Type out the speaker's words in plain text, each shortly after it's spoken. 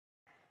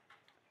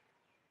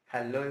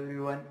Hello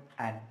everyone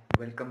and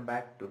welcome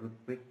back to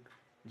Quick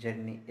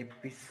Journey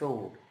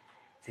episode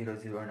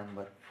 00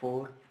 number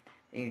 4.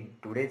 In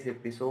today's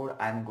episode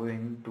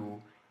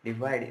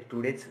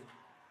today's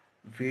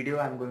video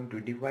I'm going to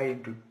divide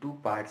into two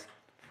parts.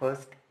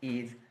 First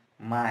is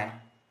my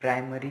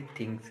primary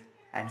things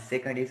and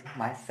second is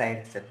my side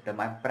hustle.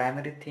 My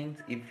primary things,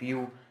 if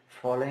you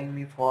following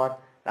me for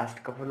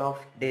last couple of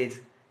days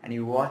and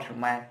you watched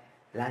my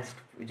last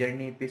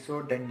journey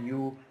episode, then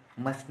you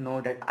must know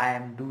that I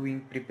am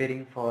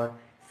preparing for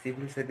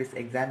civil service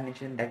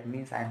examination. That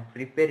means I am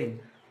preparing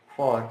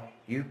for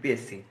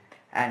UPSC.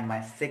 And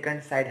my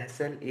second side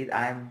hustle is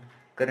I am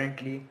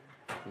currently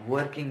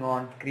working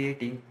on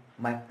creating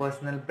my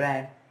personal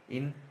brand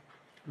in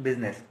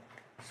business.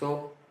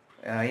 So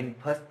in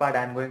first part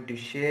I am going to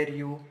share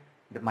you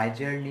my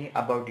journey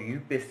about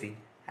UPSC,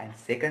 and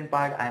second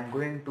part I am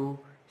going to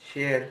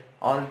share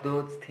all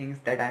those things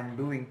that I am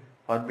doing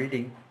for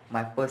building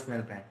my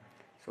personal brand.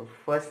 So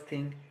first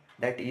thing,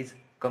 that is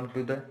come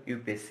to the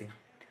UPSC.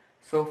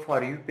 So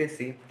for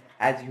UPSC,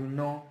 as you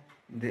know,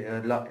 the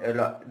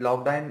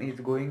lockdown is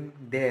going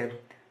there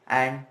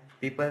and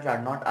people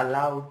are not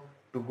allowed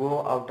to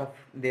go out of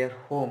their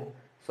home.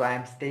 So I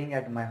am staying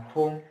at my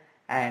home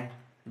and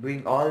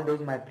doing all those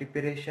my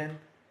preparation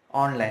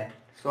online.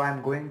 So I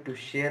am going to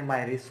share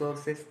my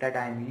resources that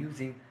I am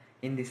using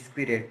in this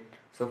period.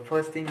 So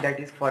first thing,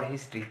 that is for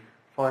history.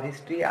 For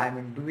history I'm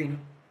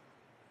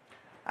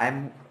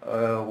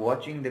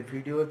watching the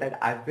videos that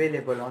are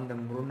available on the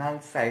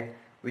Mrunal site,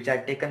 which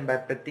are taken by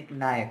Pratik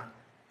Nayak.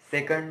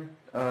 Second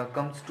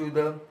comes to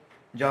the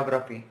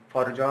geography.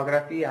 For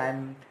geography, I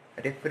am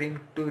referring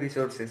two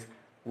resources.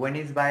 One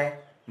is by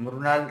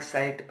Mrunal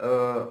site,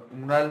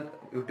 Mrunal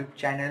YouTube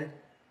channel.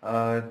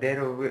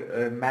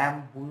 There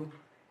ma'am who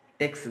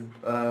takes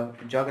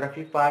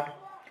geography part.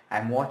 I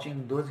am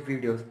watching those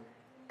videos.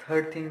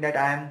 Third thing that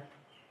I am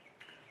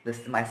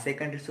this my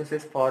second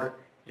resources for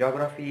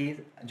geography is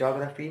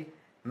geography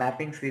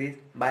mapping series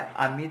by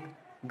Amit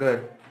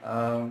Gar,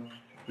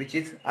 which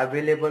is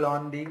available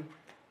on the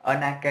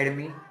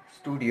Unacademy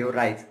Studio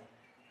Rise.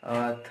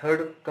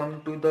 Third,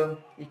 come to the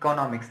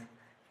economics.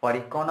 For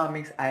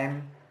economics, I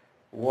am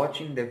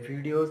watching the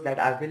videos that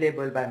are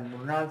available by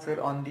Mrunal sir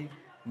on the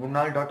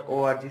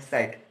mrunal.org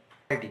site.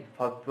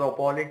 For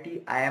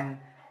polity, I am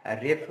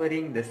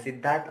referring the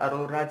Siddharth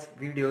Arora's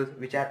videos,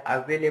 which are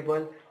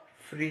available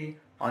free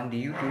on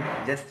the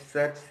YouTube. Just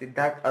search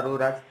Siddharth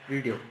Arora's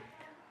video.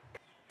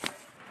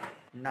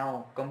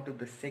 Now come to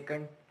the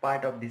second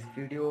part of this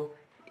video,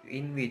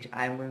 in which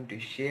I am going to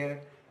share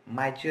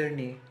my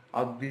journey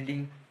of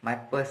building my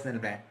personal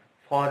brand.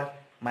 For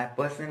my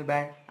personal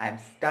brand, I am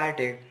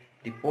started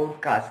the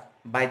podcast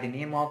by the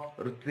name of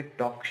Rutvik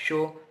Talk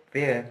Show,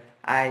 where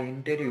I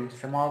interview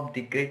some of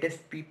the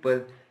greatest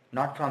people,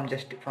 not from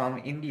just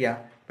from India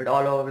but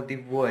all over the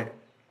world,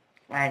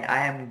 and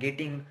I am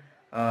getting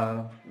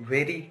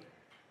very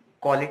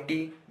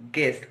quality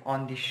guests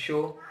on the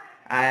show.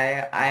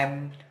 I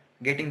am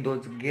getting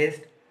those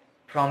guests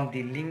from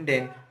the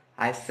LinkedIn.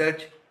 I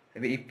search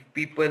if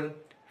people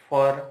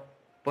for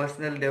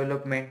personal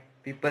development,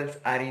 people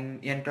are in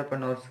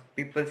entrepreneurs,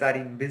 people are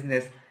in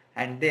business,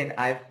 and then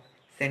I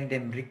send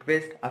them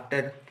request.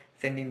 After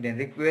sending them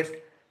request,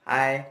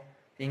 I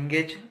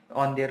engage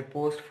on their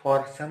post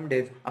for some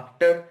days.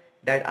 After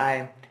that,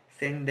 I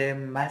send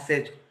them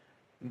message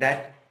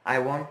that I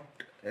want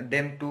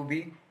them to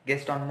be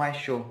guest on my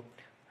show.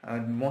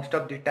 Most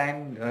of the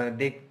time,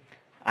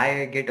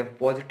 I get a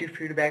positive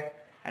feedback,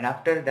 and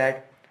after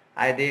that,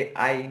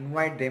 I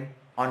invite them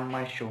on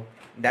my show.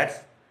 That's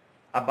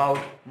about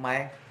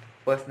my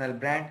personal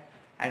brand,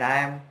 and I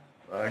am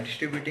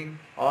distributing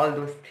all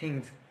those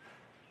things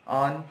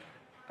on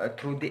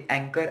through the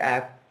Anchor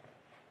app,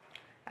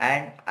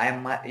 and I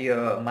am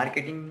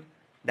marketing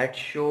that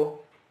show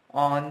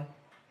on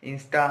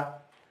Insta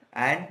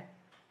and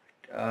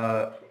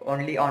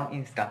only on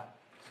Insta.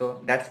 So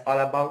that's all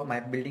about my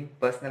building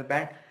personal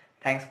brand.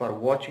 Thanks for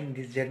watching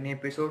this journey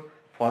episode.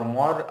 For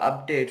more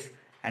updates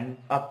and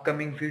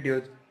upcoming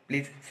videos,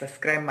 please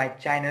subscribe my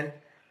channel,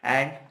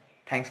 and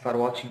thanks for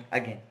watching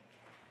again.